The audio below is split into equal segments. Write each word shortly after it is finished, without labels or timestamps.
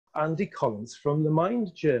Andy Collings from the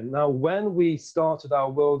Mind Gym. Now, when we started our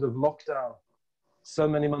world of lockdown so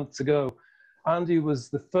many months ago, Andy was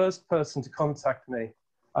the first person to contact me.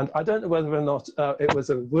 And I don't know whether or not it was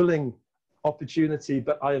a willing opportunity,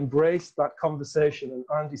 but I embraced that conversation, and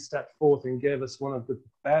Andy stepped forth and gave us one of the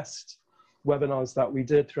best webinars that we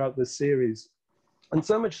did throughout this series. And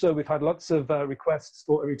so much so, we've had lots of requests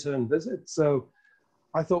for a return visit. So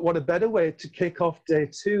I thought, what a better way to kick off day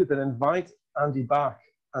 2 than invite Andy back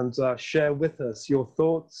and share with us your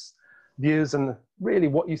thoughts, views, and really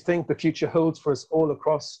what you think the future holds for us all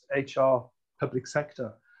across HR public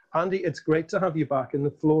sector. Andy, it's great to have you back, and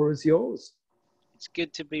the floor is yours. It's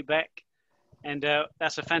good to be back, and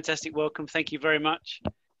that's a fantastic welcome. Thank you very much.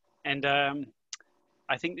 And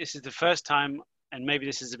I think this is the first time, and maybe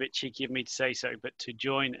this is a bit cheeky of me to say so, but to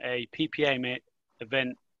join a PPA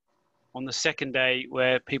event on the second day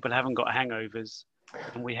where people haven't got hangovers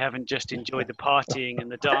and we haven't just enjoyed the partying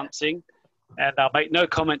and the dancing. And I'll make no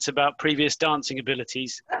comments about previous dancing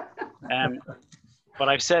abilities. But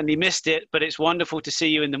I've certainly missed it, but it's wonderful to see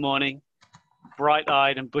you in the morning,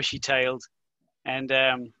 bright-eyed and bushy-tailed, and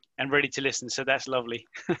ready to listen, so that's lovely.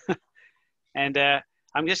 And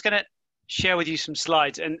I'm just going to share with you some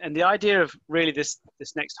slides, and the idea of really this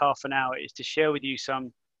next half an hour is to share with you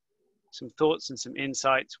some thoughts and some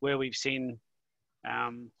insights where we've seen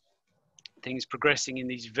things progressing in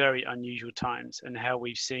these very unusual times, and how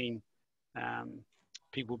we've seen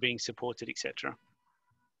people being supported, etc.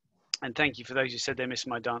 And thank you for those who said they missed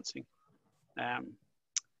my dancing.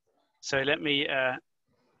 So let me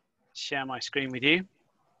share my screen with you.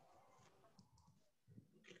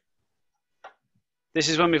 This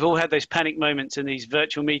is when we've all had those panic moments in these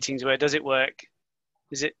virtual meetings where, does it work?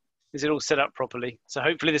 Is it all set up properly? So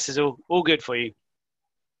hopefully this is all good for you.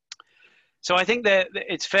 So I think that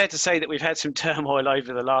it's fair to say that we've had some turmoil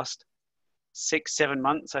over the last 6-7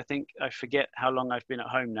 months. I think I forget how long I've been at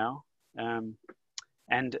home now.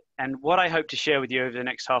 And what I hope to share with you over the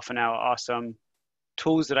next half an hour are some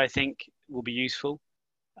tools that I think will be useful.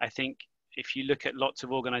 I think if you look at lots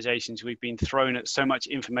of organizations, we've been thrown at so much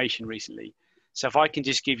information recently. So if I can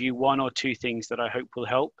just give you 1 or 2 things that I hope will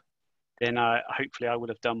help, then hopefully I would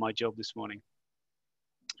have done my job this morning.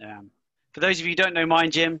 For those of you who don't know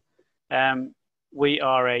Mind Gym, we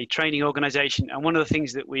are a training organization. And one of the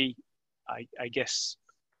things that I guess,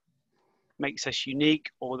 makes us unique,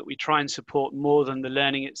 or that we try and support more than the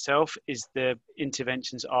learning itself, is the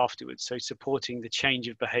interventions afterwards. So supporting the change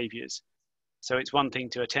of behaviors. So it's one thing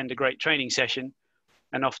to attend a great training session,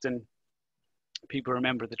 and often people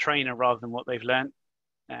remember the trainer rather than what they've learned.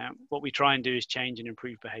 What we try and do is change and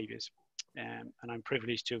improve behaviors. And I'm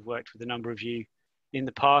privileged to have worked with a number of you in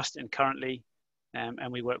the past and currently,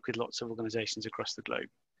 and we work with lots of organizations across the globe.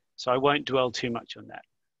 So I won't dwell too much on that.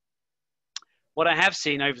 What I have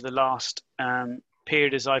seen over the last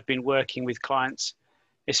period as I've been working with clients,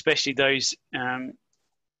 especially those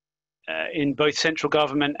in both central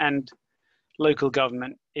government and local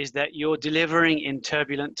government, is that you're delivering in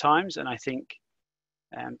turbulent times, and I think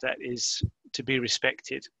that is to be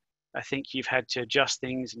respected. I think you've had to adjust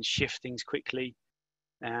things and shift things quickly.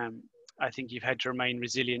 I think you've had to remain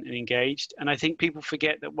resilient and engaged. And I think people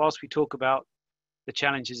forget that whilst we talk about the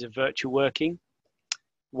challenges of virtual working,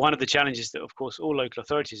 one of the challenges that, of course, all local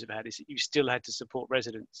authorities have had is that you still had to support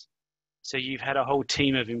residents. So you've had a whole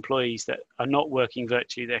team of employees that are not working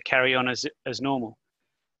virtually, they carry on as normal.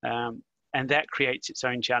 And that creates its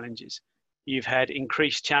own challenges. You've had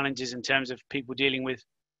increased challenges in terms of people dealing with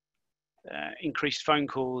increased phone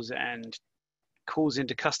calls and calls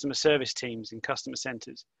into customer service teams and customer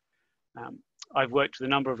centres. I've worked with a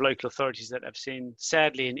number of local authorities that have seen,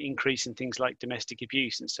 sadly, an increase in things like domestic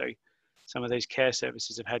abuse. And so some of those care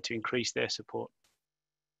services have had to increase their support.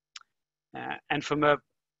 And from a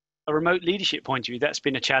remote leadership point of view, that's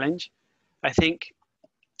been a challenge. I think,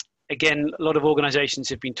 again, a lot of organizations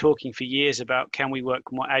have been talking for years about, can we work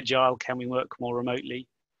more agile? Can we work more remotely?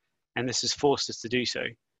 And this has forced us to do so.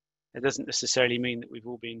 It doesn't necessarily mean that we've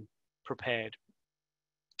all been prepared.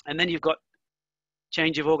 And then you've got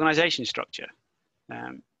change of organization structure.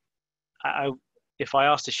 If I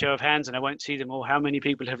asked a show of hands, and I won't see them all, how many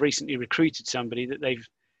people have recently recruited somebody that they've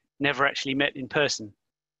never actually met in person,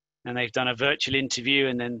 and they've done a virtual interview,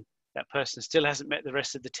 and then that person still hasn't met the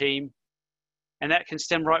rest of the team? And that can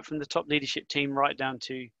stem right from the top leadership team right down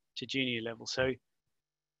to junior level. So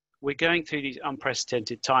we're going through these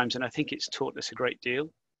unprecedented times, and I think it's taught us a great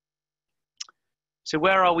deal. So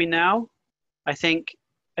where are we now? I think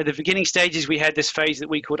at the beginning stages, we had this phase that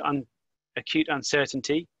we called acute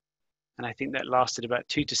uncertainty. And I think that lasted about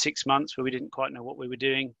 2 to 6 months, where we didn't quite know what we were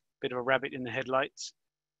doing, bit of a rabbit in the headlights.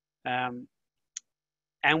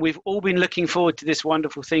 And we've all been looking forward to this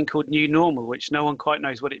wonderful thing called new normal, which no one quite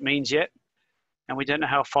knows what it means yet. And we don't know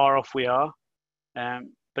how far off we are,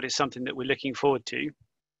 but it's something that we're looking forward to.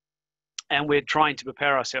 And we're trying to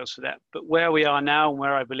prepare ourselves for that. But where we are now, and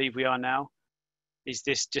where I believe we are now, is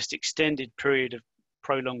this just extended period of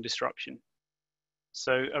prolonged disruption.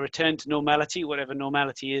 So a return to normality, whatever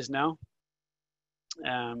normality is now,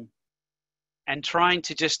 and trying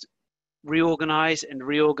to just reorganize and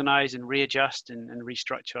readjust and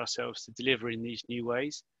restructure ourselves to deliver in these new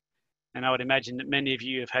ways. And I would imagine that many of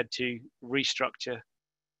you have had to restructure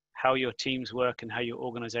how your teams work and how your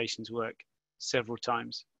organizations work several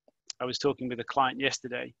times. I was talking with a client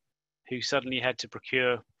yesterday who suddenly had to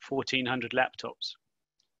procure 1,400 laptops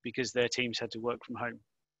because their teams had to work from home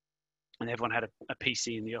and everyone had a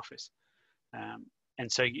PC in the office.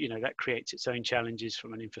 And so, you know, that creates its own challenges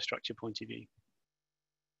from an infrastructure point of view.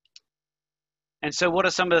 And so what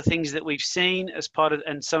are some of the things that we've seen as part of,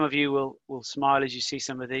 and some of you will smile as you see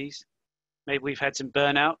some of these. Maybe we've had some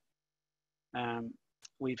burnout.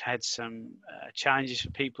 We've had some challenges for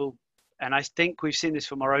people. And I think we've seen this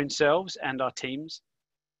from our own selves and our teams,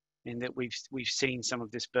 in that we've seen some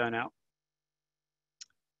of this burnout.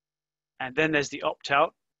 And then there's the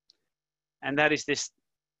opt-out. And that is this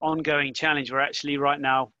ongoing challenge where actually right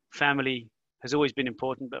now, family has always been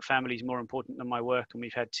important, but family is more important than my work. And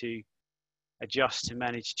we've had to adjust to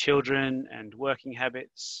manage children and working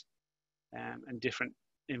habits and different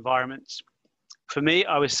environments. For me,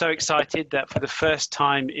 I was so excited that for the first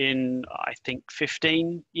time in, I think,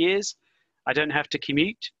 15 years, I don't have to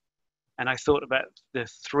commute. And I thought about the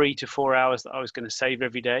 3 to 4 hours that I was going to save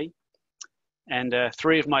every day. And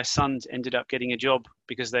 3 of my sons ended up getting a job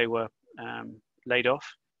because they were laid off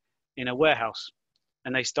in a warehouse.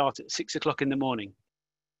 And they start at 6 o'clock in the morning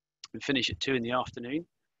and finish at 2 in the afternoon.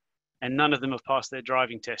 And none of them have passed their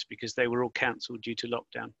driving test because they were all cancelled due to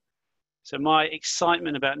lockdown. So my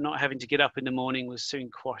excitement about not having to get up in the morning was soon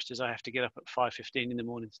quashed as I have to get up at 5:15 in the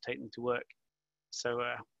morning to take them to work. So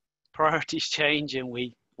priorities change and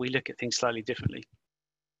we look at things slightly differently.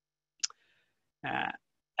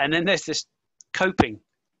 And then there's this coping.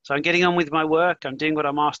 So I'm getting on with my work, I'm doing what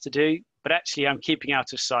I'm asked to do, but actually I'm keeping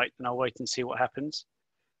out of sight and I'll wait and see what happens.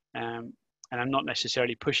 And I'm not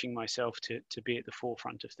necessarily pushing myself to be at the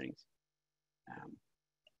forefront of things.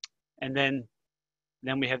 And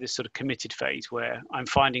then we have this sort of committed phase where I'm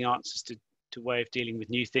finding answers to way of dealing with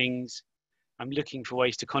new things. I'm looking for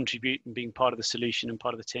ways to contribute and being part of the solution and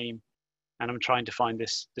part of the team. And I'm trying to find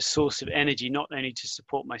the source of energy, not only to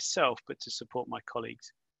support myself, but to support my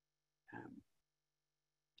colleagues.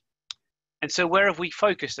 And so where have we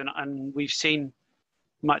focused? And we've seen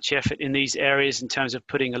much effort in these areas in terms of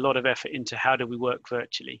putting a lot of effort into how do we work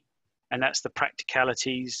virtually. And that's the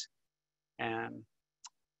practicalities and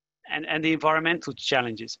the environmental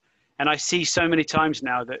challenges. And I see so many times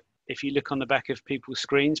now that if you look on the back of people's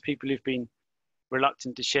screens, people who've been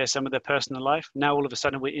reluctant to share some of their personal life, now all of a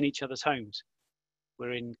sudden we're in each other's homes.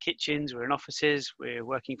 We're in kitchens, we're in offices, we're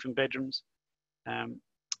working from bedrooms.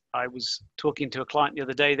 I was talking to a client the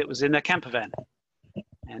other day that was in their camper van.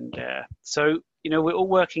 And so, you know, we're all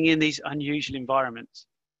working in these unusual environments.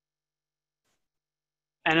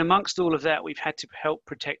 And amongst all of that, we've had to help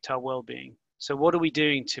protect our well-being. So what are we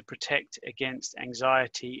doing to protect against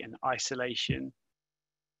anxiety and isolation?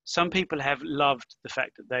 Some people have loved the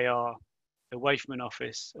fact that they are away from an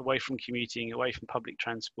office, away from commuting, away from public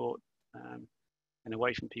transport, and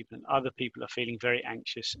away from people. And other people are feeling very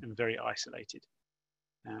anxious and very isolated.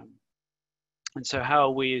 And so how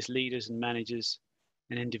are we as leaders and managers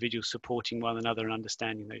and individuals supporting one another and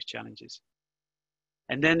understanding those challenges?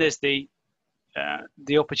 And then there's the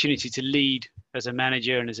opportunity to lead as a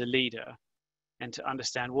manager and as a leader, and to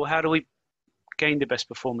understand, well, how do we gain the best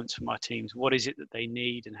performance from our teams? What is it that they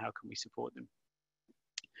need and how can we support them?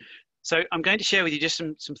 So I'm going to share with you just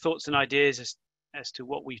some thoughts and ideas as to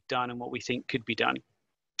what we've done and what we think could be done.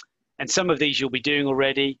 And some of these you'll be doing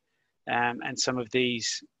already, and some of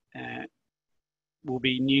these will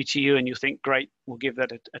be new to you and you'll think, great, we'll give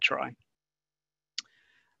that a try.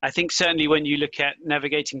 I think certainly when you look at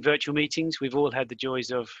navigating virtual meetings, we've all had the joys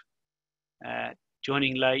of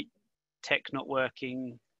joining late, tech not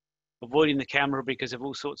working, avoiding the camera because of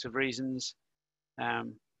all sorts of reasons.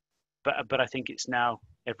 But I think it's now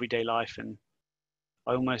everyday life, and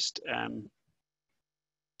I almost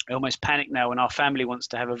panic now when our family wants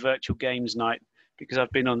to have a virtual games night because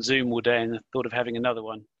I've been on Zoom all day and the thought of having another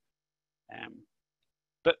one.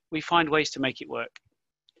 But we find ways to make it work.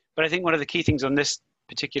 But I think one of the key things on this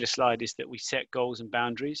particular slide is that we set goals and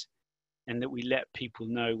boundaries, and that we let people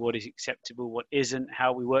know what is acceptable, what isn't,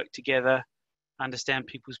 how we work together, understand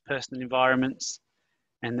people's personal environments,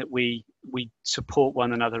 and that we support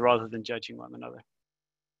one another rather than judging one another.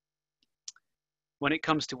 When it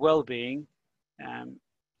comes to well-being,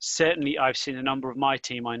 certainly I've seen a number of my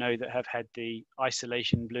team I know that have had the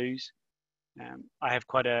isolation blues. I have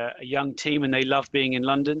quite a young team, and they love being in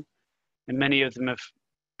London, and many of them have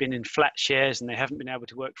been in flat shares and they haven't been able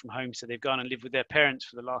to work from home, so they've gone and lived with their parents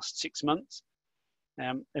for the last 6 months.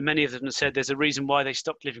 And many of them have said there's a reason why they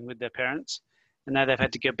stopped living with their parents, and now they've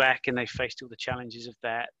had to go back and they've faced all the challenges of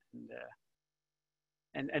that.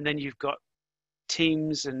 And then you've got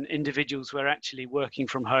teams and individuals who are actually working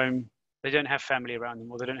from home. They don't have family around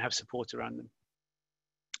them, or they don't have support around them,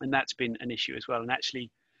 and that's been an issue as well. And actually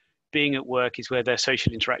being at work is where their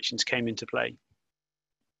social interactions came into play.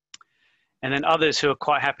 And then others who are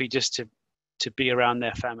quite happy just to be around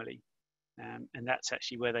their family. And that's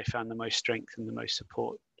actually where they found the most strength and the most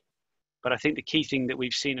support. But I think the key thing that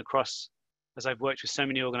we've seen across, as I've worked with so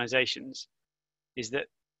many organizations, is that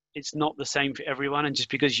it's not the same for everyone. And just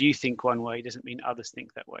because you think one way doesn't mean others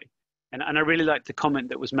think that way. And I really liked the comment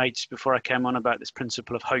that was made just before I came on about this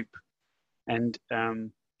principle of hope, and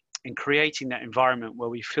in creating that environment where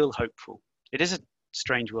we feel hopeful. It is a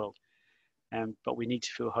strange world, but we need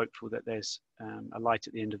to feel hopeful that there's a light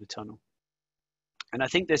at the end of the tunnel. And I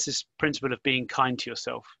think there's this principle of being kind to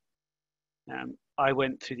yourself. I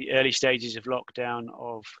went through the early stages of lockdown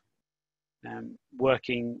of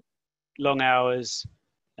working long hours,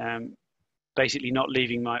 basically not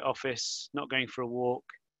leaving my office, not going for a walk,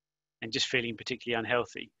 and just feeling particularly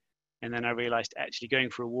unhealthy. And then I realized actually going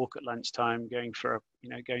for a walk at lunchtime, going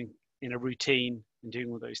in a routine and doing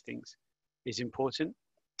all those things is important.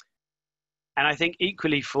 And I think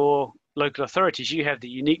equally for local authorities, you have the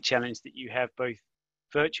unique challenge that you have both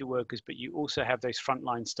virtual workers, but you also have those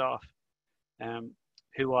frontline staff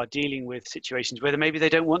who are dealing with situations where maybe they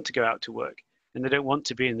don't want to go out to work and they don't want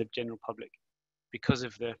to be in the general public because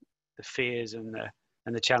of the fears and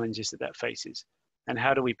the challenges that faces. And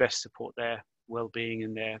how do we best support their well-being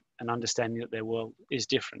and understanding that their world is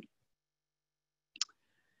different?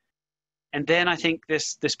 And then I think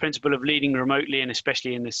this principle of leading remotely, and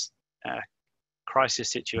especially in this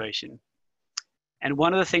crisis situation. And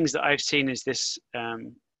one of the things that I've seen is this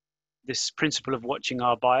principle of watching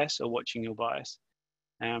our bias, or watching your bias.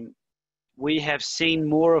 We have seen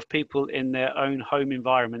more of people in their own home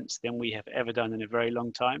environments than we have ever done in a very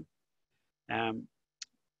long time.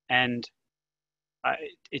 And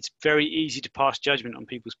it's very easy to pass judgment on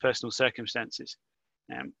people's personal circumstances.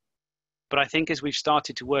 But I think as we've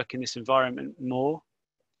started to work in this environment more,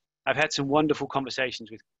 I've had some wonderful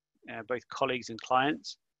conversations with both colleagues and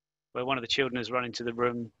clients, where one of the children has run into the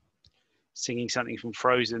room singing something from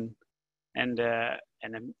Frozen, and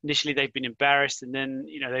initially they've been embarrassed, and then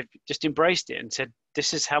they've just embraced it and said,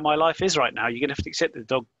 "This is how my life is right now. You're gonna have to accept that the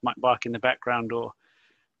dog might bark in the background, or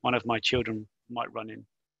one of my children might run in."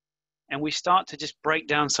 And we start to just break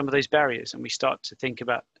down some of those barriers, and we start to think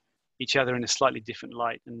about each other in a slightly different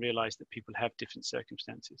light and realize that people have different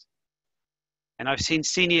circumstances. And I've seen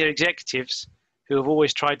senior executives who have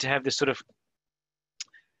always tried to have this sort of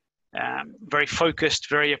very focused,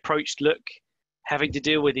 very approached look, having to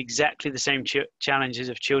deal with exactly the same challenges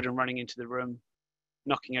of children running into the room,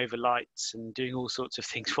 knocking over lights and doing all sorts of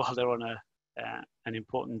things while they're on an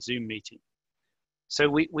important Zoom meeting. So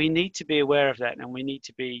we need to be aware of that, and we need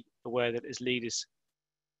to be aware that as leaders,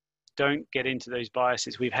 don't get into those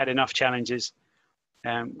biases. We've had enough challenges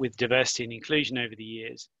with diversity and inclusion over the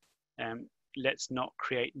years. Let's not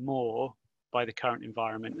create more by the current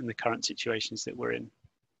environment and the current situations that we're in.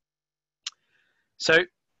 So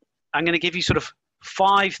I'm going to give you sort of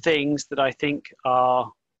 5 things that I think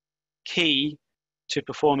are key to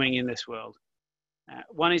performing in this world.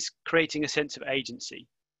 One is creating a sense of agency.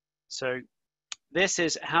 So this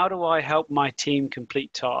is, how do I help my team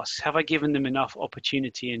complete tasks? Have I given them enough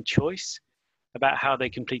opportunity and choice about how they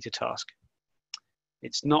complete a task?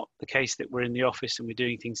 It's not the case that we're in the office and we're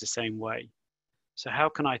doing things the same way. So how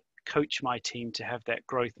can I coach my team to have that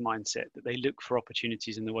growth mindset, that they look for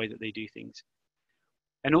opportunities in the way that they do things?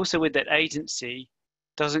 And also with that agency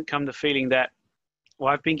doesn't come the feeling that,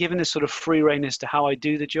 well, I've been given this sort of free rein as to how I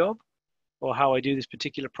do the job or how I do this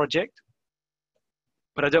particular project,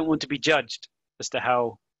 but I don't want to be judged as to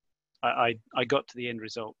how I got to the end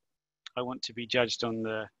result. I want to be judged on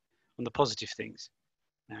the positive things.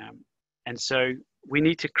 And so we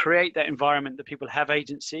need to create that environment that people have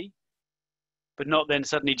agency, but not then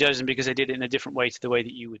suddenly judge them because they did it in a different way to the way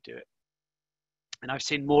that you would do it. And I've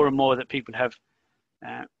seen more and more that people have,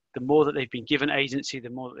 the more that they've been given agency, the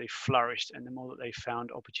more that they've flourished, and the more that they've found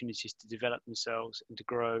opportunities to develop themselves and to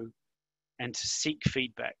grow and to seek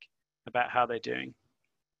feedback about how they're doing.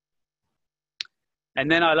 And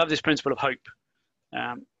then I love this principle of hope.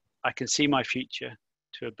 I can see my future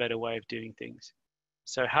to a better way of doing things.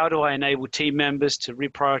 So how do I enable team members to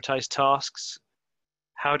reprioritize tasks?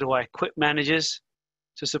 How do I equip managers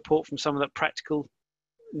to support from some of the practical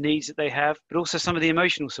needs that they have, but also some of the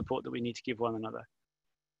emotional support that we need to give one another?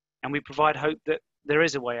 And we provide hope that there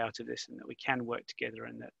is a way out of this and that we can work together,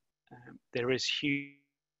 and that there is huge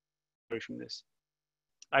from this.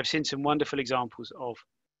 I've seen some wonderful examples of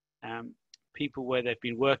people where they've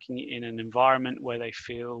been working in an environment where they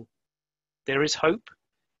feel there is hope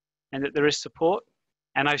and that there is support.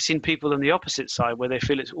 And I've seen people on the opposite side where they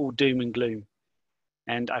feel it's all doom and gloom.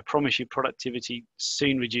 And I promise you, productivity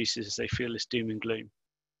soon reduces as they feel this doom and gloom.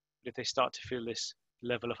 But if they start to feel this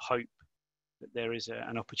level of hope that there is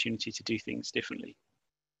an opportunity to do things differently.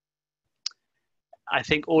 I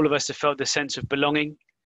think all of us have felt the sense of belonging.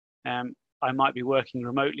 I might be working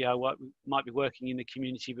remotely, might be working in the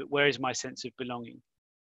community, but where is my sense of belonging?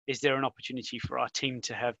 Is there an opportunity for our team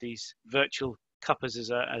to have these virtual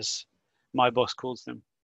cuppers, as my boss calls them,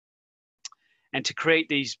 and to create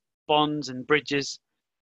these bonds and bridges?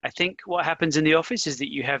 I think what happens in the office is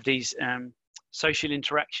that you have these social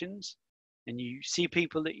interactions, and you see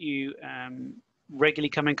people that you regularly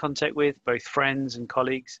come in contact with, both friends and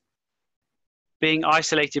colleagues. Being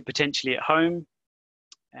isolated potentially at home,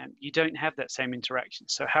 you don't have that same interaction.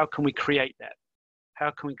 So how can we create that? How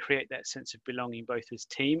can we create that sense of belonging, both as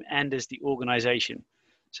team and as the organization,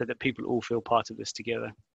 so that people all feel part of this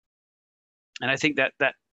together? And I think that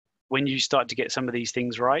when you start to get some of these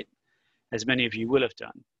things right, as many of you will have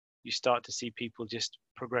done, you start to see people just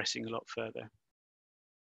progressing a lot further.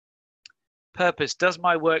 Purpose. Does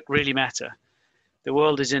my work really matter? The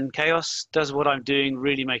world is in chaos. Does what I'm doing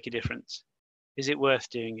really make a difference? Is it worth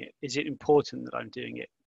doing it? Is it important that I'm doing it?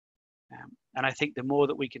 And I think the more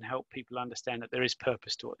that we can help people understand that there is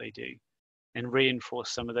purpose to what they do, and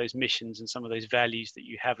reinforce some of those missions and some of those values that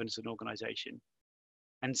you have as an organization,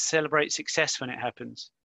 and celebrate success when it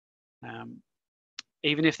happens,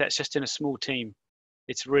 even if that's just in a small team,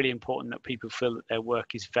 it's really important that people feel that their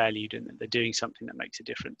work is valued and that they're doing something that makes a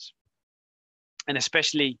difference. And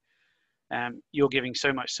especially, you're giving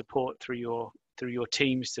so much support through your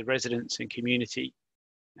teams to residents and community.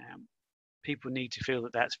 People need to feel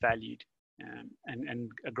that that's valued, and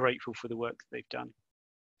are grateful for the work that they've done.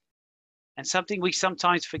 And something we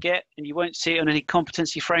sometimes forget, and you won't see it on any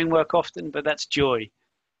competency framework often, but that's joy.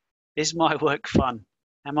 Is my work fun?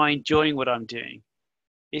 Am I enjoying what I'm doing?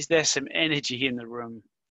 Is there some energy in the room?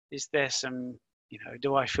 Is there some,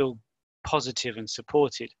 do I feel positive and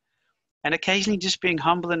supported? And occasionally just being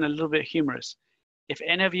humble and a little bit humorous. If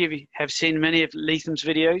any of you have seen many of Letham's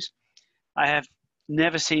videos, I have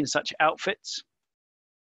never seen such outfits,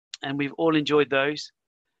 and we've all enjoyed those.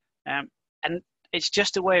 And it's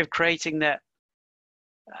just a way of creating that,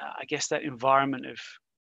 I guess, that environment of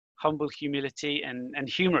humble humility and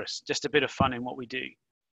humorous, just a bit of fun in what we do.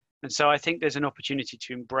 And so I think there's an opportunity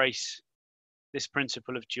to embrace this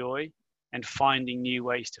principle of joy and finding new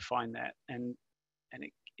ways to find that. And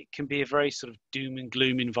it can be a very sort of doom and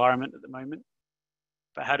gloom environment at the moment.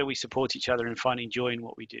 But how do we support each other in finding joy in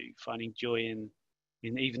what we do, finding joy in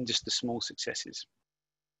even just the small successes?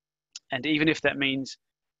 And even if that means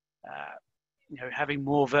having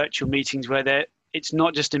more virtual meetings where it's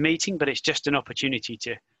not just a meeting, but it's just an opportunity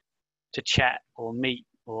to chat or meet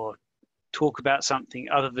or talk about something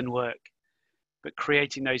other than work, but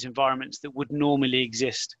creating those environments that would normally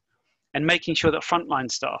exist, and making sure that frontline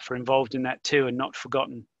staff are involved in that too and not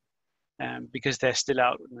forgotten, because they're still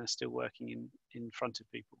out and they're still working in front of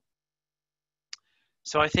people.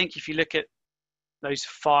 So I think if you look at those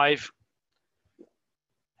 5: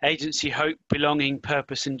 agency, hope, belonging,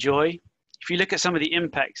 purpose, and joy, if you look at some of the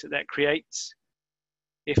impacts that creates,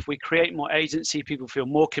 if we create more agency, people feel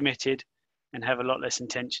more committed and have a lot less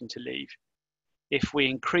intention to leave. If we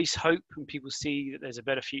increase hope and people see that there's a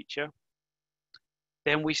better future,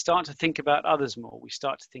 then we start to think about others more. We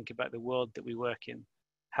start to think about the world that we work in.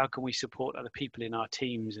 How can we support other people in our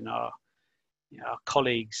teams and our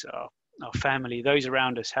colleagues, our family, those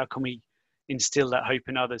around us? How can we instill that hope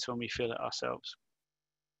in others when we feel it ourselves?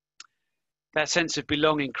 That sense of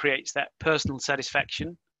belonging creates that personal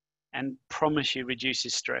satisfaction and, promise you,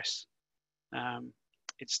 reduces stress.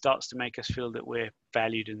 It starts to make us feel that we're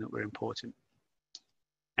valued and that we're important.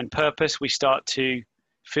 And purpose, we start to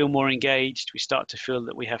feel more engaged. We start to feel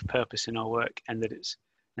that we have purpose in our work, and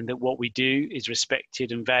that what we do is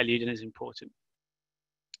respected and valued and is important.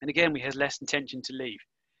 And again, we have less intention to leave.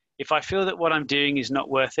 If I feel that what I'm doing is not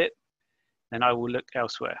worth it, then I will look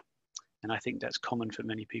elsewhere. And I think that's common for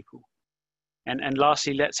many people. And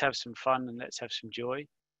lastly, let's have some fun and let's have some joy.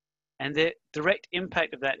 And the direct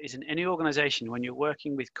impact of that is in any organization, when you're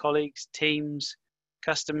working with colleagues, teams,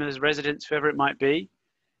 customers, residents, whoever it might be,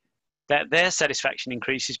 that their satisfaction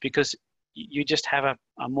increases because you just have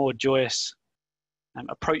a more joyous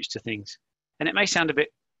approach to things. And it may sound a bit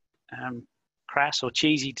crass or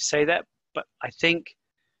cheesy to say that, but I think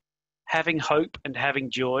having hope and having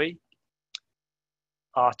joy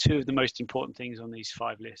are two of the most important things on these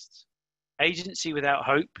 5 lists. Agency without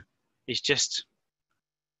hope is just,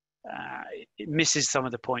 it misses some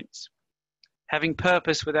of the points. Having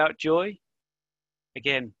purpose without joy,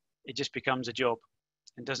 again, it just becomes a job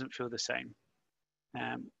and doesn't feel the same.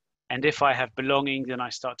 And if I have belonging, then I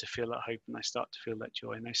start to feel that hope and I start to feel that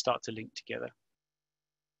joy and they start to link together.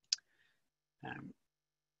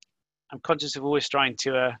 I'm conscious of always trying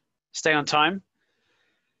to stay on time.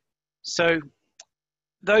 So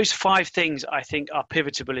those 5 things I think are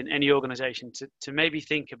pivotal in any organization to maybe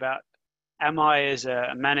think about, am I as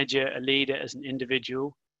a manager, a leader, as an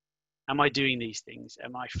individual, am I doing these things?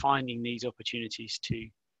 Am I finding these opportunities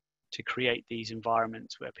to create these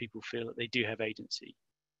environments where people feel that they do have agency,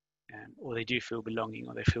 or they do feel belonging,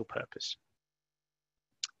 or they feel purpose?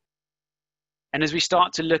 And as we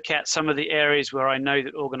start to look at some of the areas where I know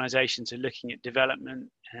that organizations are looking at development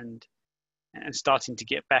and starting to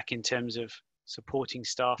get back in terms of supporting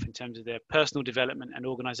staff in terms of their personal development and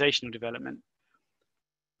organizational development,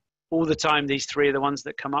 all the time these 3 are the ones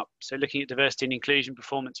that come up. So looking at diversity and inclusion,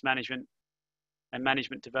 performance management, and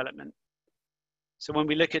management development. So when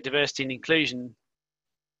we look at diversity and inclusion,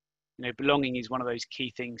 belonging is one of those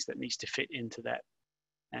key things that needs to fit into that.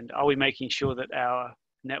 And are we making sure that our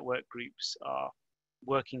network groups are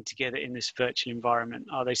working together in this virtual environment?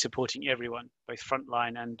 Are they supporting everyone, both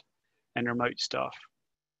frontline and remote staff?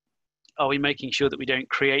 Are we making sure that we don't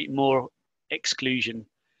create more exclusion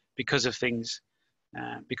because of things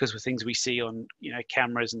we see on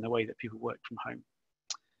cameras and the way that people work from home?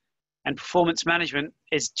 And performance management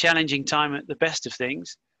is challenging time at the best of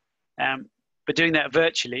things, but doing that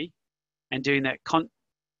virtually and doing that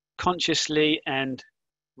consciously and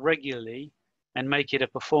regularly, and make it a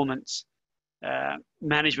performance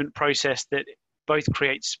management process that both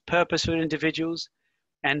creates purpose for individuals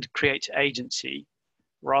and creates agency,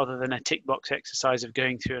 rather than a tick box exercise of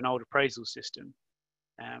going through an old appraisal system.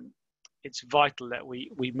 It's vital that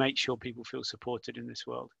we make sure people feel supported in this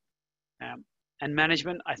world. And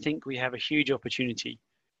management, I think we have a huge opportunity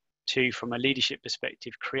to, from a leadership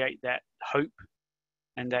perspective, create that hope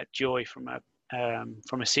and that joy from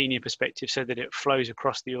a senior perspective, so that it flows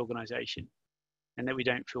across the organization and that we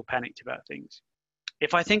don't feel panicked about things.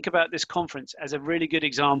 If I think about this conference as a really good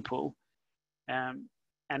example,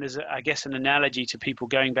 and as I guess an analogy to people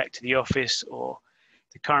going back to the office or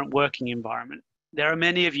the current working environment, there are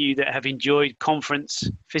many of you that have enjoyed conference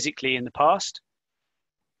physically in the past,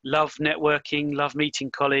 love networking, love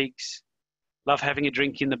meeting colleagues, love having a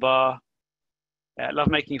drink in the bar, love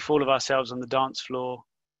making a fool of ourselves on the dance floor,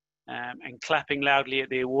 and clapping loudly at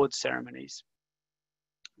the awards ceremonies.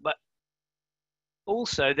 But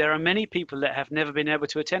also there are many people that have never been able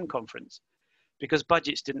to attend conference because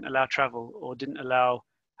budgets didn't allow travel or didn't allow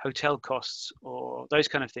hotel costs or those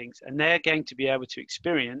kind of things. And they're going to be able to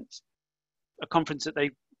experience a conference that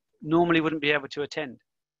they normally wouldn't be able to attend.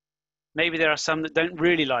 Maybe there are some that don't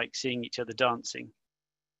really like seeing each other dancing,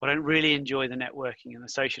 or don't really enjoy the networking and the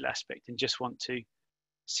social aspect and just want to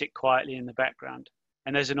sit quietly in the background.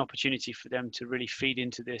 And there's an opportunity for them to really feed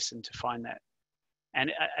into this and to find that.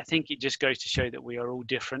 And I think it just goes to show that we are all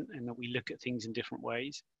different and that we look at things in different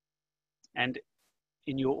ways. And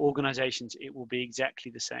in your organizations, it will be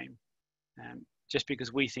exactly the same. Just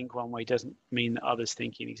because we think one way doesn't mean that others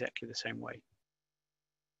think in exactly the same way.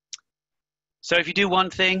 So if you do one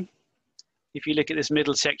thing, if you look at this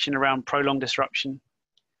middle section around prolonged disruption,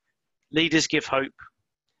 leaders give hope,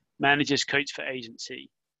 managers coach for agency.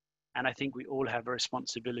 And I think we all have a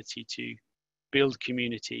responsibility to build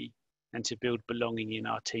community and to build belonging in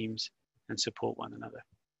our teams and support one another.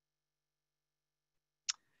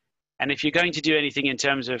 And if you're going to do anything in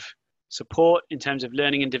terms of support, in terms of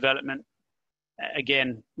learning and development,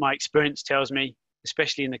 again, my experience tells me,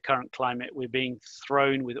 especially in the current climate, we're being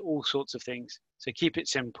thrown with all sorts of things. So keep it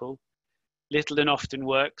simple. Little and often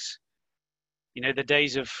works. The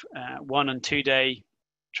days of 1 and 2 day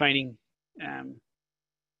training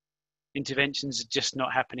interventions are just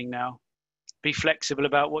not happening now. Be flexible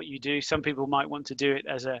about what you do. Some people might want to do it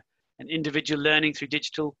as an individual learning through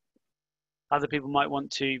digital. Other people might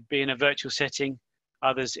want to be in a virtual setting,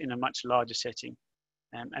 others in a much larger setting,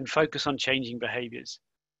 and focus on changing behaviors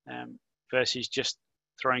versus just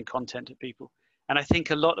throwing content at people. And I think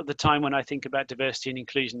a lot of the time when I think about diversity and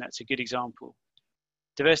inclusion, that's a good example.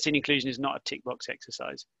 diversity and inclusion is not a tick box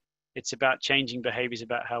exercise. It's about changing behaviors,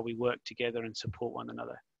 about how we work together and support one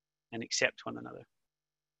another and accept one another.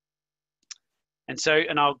 And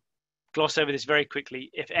I'll gloss over this very quickly.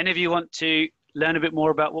 If any of you want to learn a bit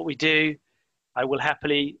more about what we do, I will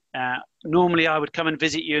happily, normally I would come and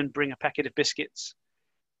visit you and bring a packet of biscuits,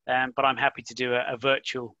 but I'm happy to do a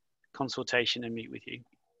virtual consultation and meet with you.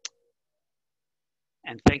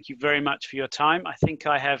 And thank you very much for your time. I think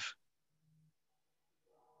I've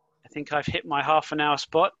hit my half an hour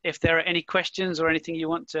spot. If there are any questions or anything you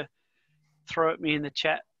want to throw at me in the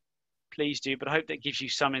chat, please do. But I hope that gives you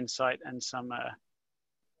some insight and some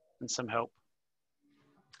help.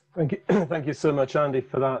 Thank you. Thank you so much, Andy,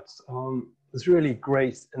 for that. There's really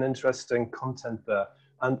great and interesting content there.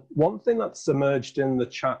 And one thing that's emerged in the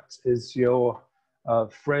chat is your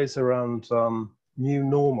phrase around new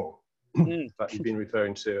normal that you've been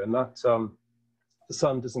referring to. And that the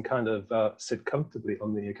sun doesn't kind of sit comfortably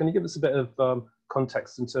on the ear. Can you give us a bit of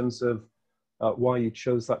context in terms of why you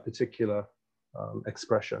chose that particular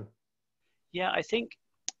expression? Yeah, I think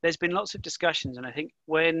there's been lots of discussions, and I think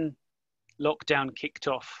when lockdown kicked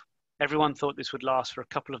off, everyone thought this would last for a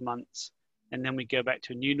couple of months, and then we go back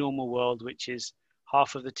to a new normal world, which is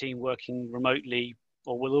half of the team working remotely,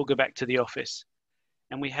 or we'll all go back to the office.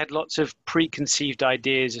 And we had lots of preconceived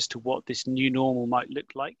ideas as to what this new normal might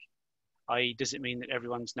look like. I.e., does it mean that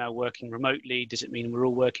everyone's now working remotely? Does it mean we're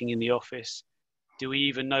all working in the office? Do we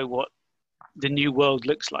even know what the new world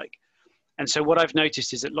looks like? And so what I've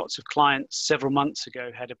noticed is that lots of clients several months ago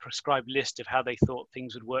had a prescribed list of how they thought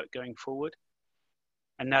things would work going forward.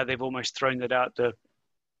 And now they've almost thrown that out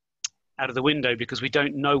of the window because we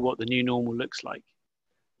don't know what the new normal looks like.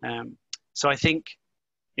 So I think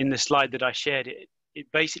in the slide that I shared, it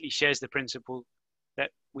basically shares the principle that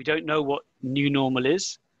we don't know what new normal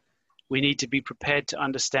is. We need to be prepared to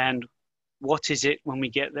understand what is it when we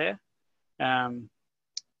get there.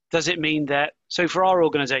 Does it mean that, so for our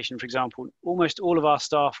organization, for example, almost all of our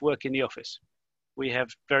staff work in the office. We have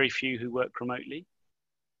very few who work remotely.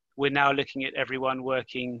 We're now looking at everyone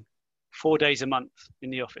working 4 days a month in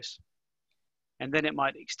the office. And then it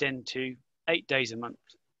might extend to 8 days a month.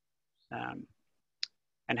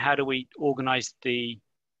 And how do we organize the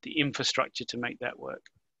infrastructure to make that work?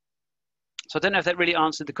 So I don't know if that really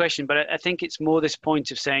answered the question, but I think it's more this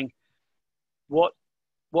point of saying, what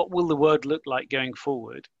will the world look like going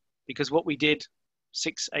forward? Because what we did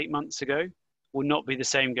 6-8 months ago will not be the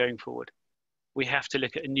same going forward. We have to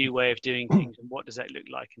look at a new way of doing things, and what does that look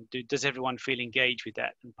like? And does everyone feel engaged with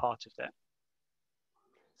that and part of that?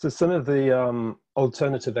 So some of the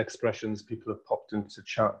alternative expressions people have popped into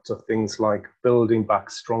chat are things like building back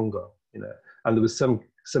stronger, and there was some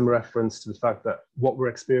reference to the fact that what we're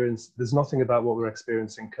experiencing, there's nothing about what we're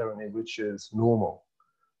experiencing currently which is normal,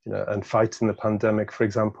 and fighting the pandemic, for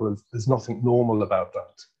example, there's nothing normal about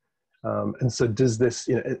that. And so does this,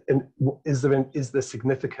 is there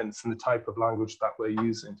significance in the type of language that we're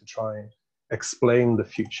using to try and explain the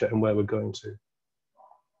future and where we're going to?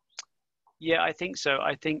 Yeah, I think so.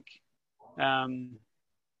 I think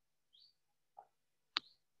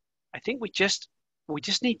we just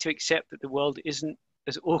need to accept that the world isn't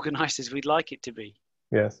as organized as we'd like it to be.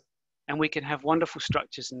 Yes. And we can have wonderful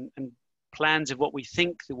structures and plans of what we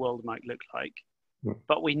think the world might look like,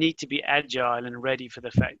 but we need to be agile and ready for the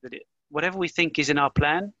fact that whatever we think is in our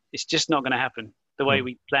plan, it's just not going to happen the way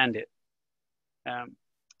we planned it.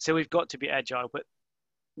 So we've got to be agile. But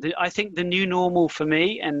I think the new normal for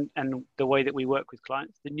me and the way that we work with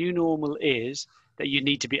clients, the new normal is that you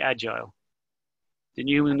need to be agile. The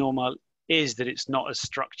new normal is that it's not as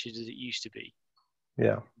structured as it used to be.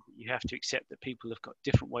 Yeah. You have to accept that people have got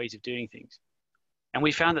different ways of doing things. And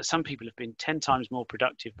we found that some people have been 10 times more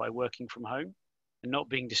productive by working from home and not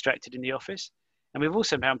being distracted in the office. And we've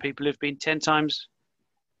also found people who've been 10 times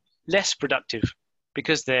less productive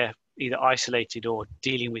because they're either isolated or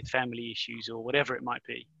dealing with family issues or whatever it might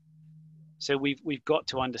be. So we've got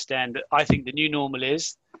to understand that I think the new normal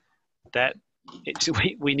is that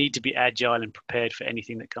we need to be agile and prepared for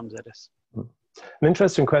anything that comes at us. An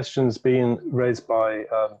interesting question's been raised by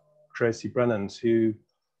Tracy Brennan, who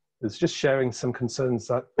is just sharing some concerns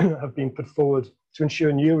that have been put forward to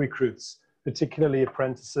ensure new recruits, particularly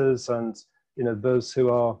apprentices and those who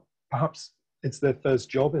are perhaps it's their first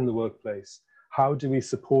job in the workplace. How do we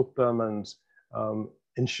support them and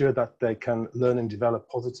ensure that they can learn and develop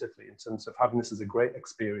positively in terms of having this as a great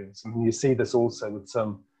experience? I mean, you see this also with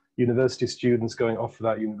some university students going off for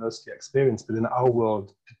that university experience, but in our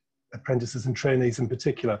world, apprentices and trainees in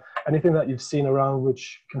particular, anything that you've seen around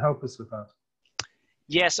which can help us with that?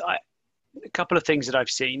 Yes, a couple of things that I've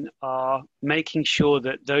seen are making sure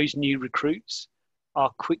that those new recruits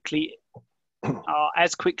are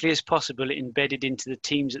as quickly as possible embedded into the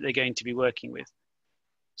teams that they're going to be working with.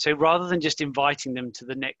 So rather than just inviting them to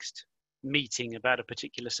the next meeting about a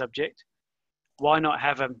particular subject, why not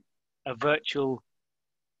have a virtual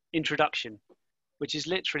introduction, which is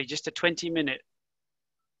literally just a 20-minute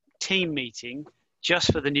team meeting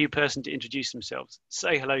just for the new person to introduce themselves,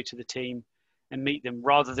 say hello to the team and meet them,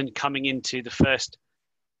 rather than coming into the first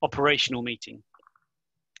operational meeting.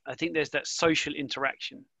 I think there's that social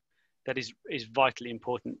interaction that is vitally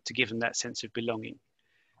important to give them that sense of belonging.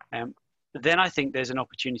 Then I think there's an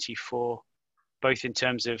opportunity for both in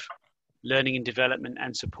terms of learning and development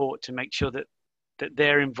and support to make sure that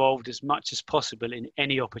they're involved as much as possible in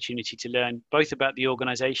any opportunity to learn both about the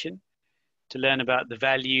organization, to learn about the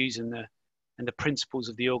values and the principles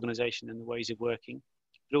of the organization and the ways of working,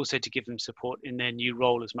 but also to give them support in their new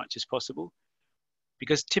role as much as possible.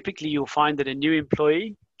 Because typically you'll find that a new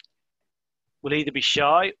employee will either be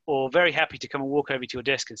shy or very happy to come and walk over to your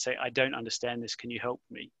desk and say, I don't understand this, can you help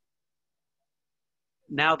me?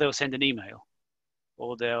 Now they'll send an email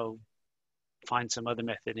or they'll find some other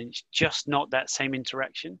method, and it's just not that same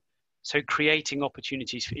interaction. So creating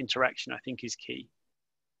opportunities for interaction, I think, is key.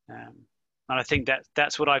 And I think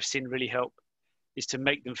that's what I've seen really help, is to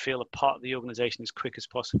make them feel a part of the organization as quick as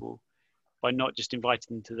possible by not just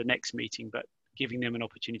inviting them to the next meeting, but giving them an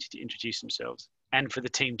opportunity to introduce themselves and for the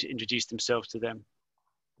team to introduce themselves to them.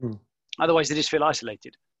 Otherwise, they just feel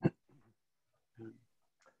isolated.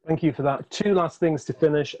 Thank you for that. Two last things to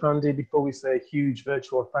finish, Andy, before we say a huge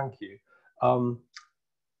virtual thank you.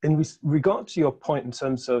 In regard to your point in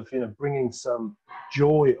terms of bringing some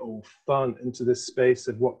joy or fun into this space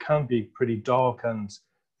of what can be pretty dark and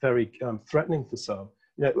very threatening for some,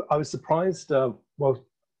 I was surprised.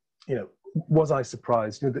 Was I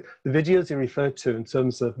surprised? The videos you referred to in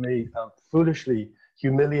terms of me foolishly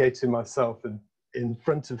humiliating myself in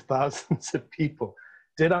front of thousands of people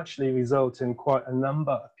did actually result in quite a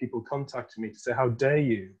number of people contacting me to say, how dare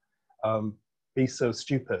you be so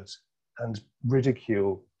stupid and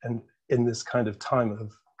ridicule and in this kind of time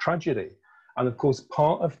of tragedy. And of course,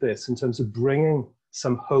 part of this in terms of bringing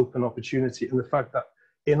some hope and opportunity, and the fact that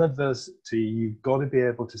in adversity, you've got to be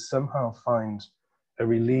able to somehow find a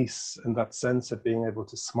release and that sense of being able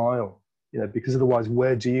to smile, because otherwise,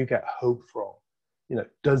 where do you get hope from?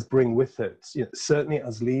 Does bring with it, certainly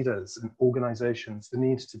as leaders and organizations, the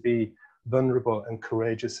need to be vulnerable and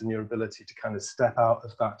courageous in your ability to kind of step out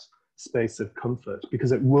of that space of comfort,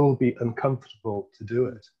 because it will be uncomfortable to do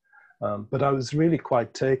it. But I was really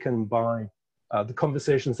quite taken by the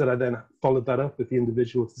conversations that I then followed that up with the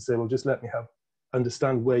individuals to say, well, just let me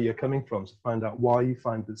understand where you're coming from, to find out why you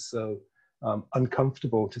find this so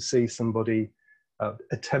uncomfortable to see somebody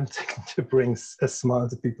attempting to bring a smile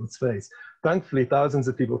to people's face. Thankfully, thousands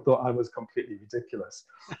of people thought I was completely ridiculous.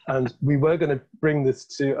 And we were going to bring this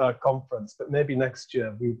to a conference, but maybe next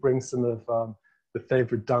year we bring some of the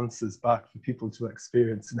favorite dancers back for people to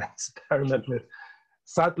experience and experiment with.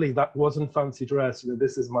 Sadly, that wasn't fancy dress.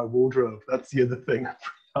 This is my wardrobe. That's the other thing of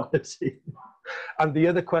reality. And the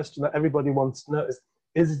other question that everybody wants to know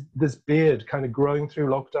is this beard kind of growing through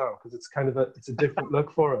lockdown? Because it's kind of it's a different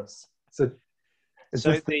look for us. So is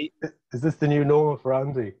this the new normal for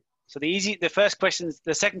Andy? So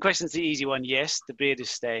the second question is the easy one. Yes, the beard is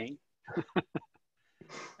staying.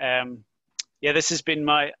 Yeah, this has been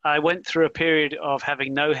I went through a period of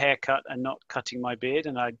having no haircut and not cutting my beard,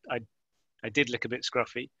 and I did look a bit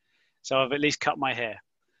scruffy. So I've at least cut my hair.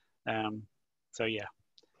 So yeah.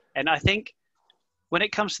 And I think when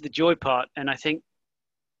it comes to the joy part, and I think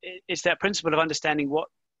it's that principle of understanding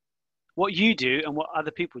what you do and what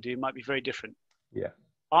other people do might be very different. Yeah.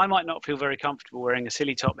 I might not feel very comfortable wearing a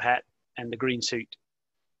silly top hat and the green suit,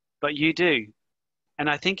 but you do. And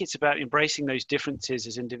I think it's about embracing those differences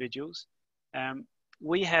as individuals.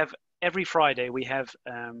 We have, every Friday, we have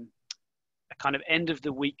a kind of end of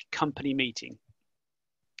the week company meeting.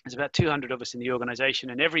 There's about 200 of us in the organization,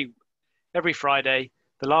 and every Friday,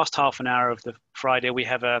 the last half an hour of the Friday, we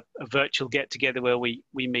have a virtual get together where we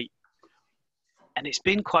meet. And it's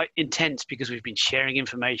been quite intense because we've been sharing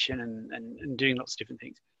information and doing lots of different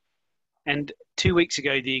things. And 2 weeks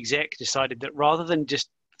ago, the exec decided that rather than just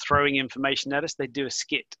throwing information at us, they'd do a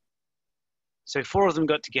skit. So 4 of them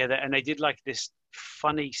got together and they did like this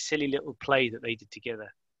funny, silly little play that they did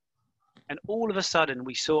together. And all of a sudden,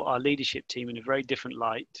 we saw our leadership team in a very different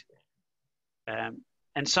light.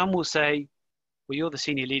 And some will say, well, you're the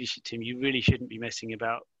senior leadership team. You really shouldn't be messing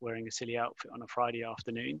about wearing a silly outfit on a Friday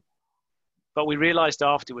afternoon. But we realized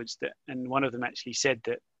afterwards that, and one of them actually said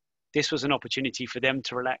that this was an opportunity for them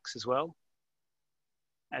to relax as well.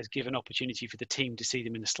 as give an opportunity for the team to see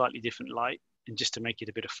them in a slightly different light and just to make it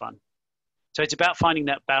a bit of fun. So it's about finding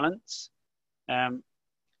that balance.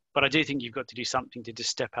 But I do think you've got to do something to just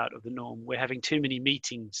step out of the norm. We're having too many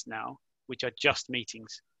meetings now, which are just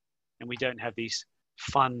meetings, and we don't have these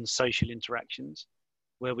fun social interactions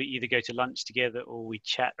where we either go to lunch together or we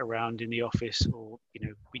chat around in the office, or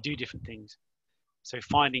we do different things. So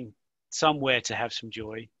finding somewhere to have some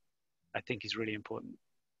joy, I think, is really important.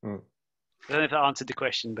 I don't know if that answered the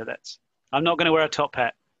question, but I'm not going to wear a top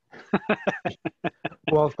hat.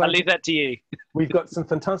 Well, I'll leave that to you. We've got some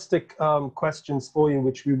fantastic questions for you,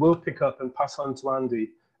 which we will pick up and pass on to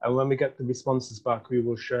Andy. And when we get the responses back, we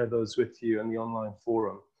will share those with you in the online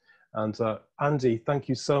forum. And Andy, thank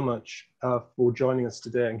you so much for joining us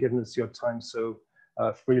today and giving us your time so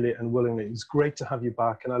freely and willingly. It was great to have you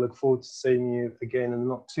back, and I look forward to seeing you again in the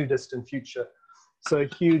not too distant future. So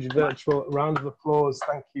a huge virtual round of applause.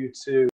 Thank you to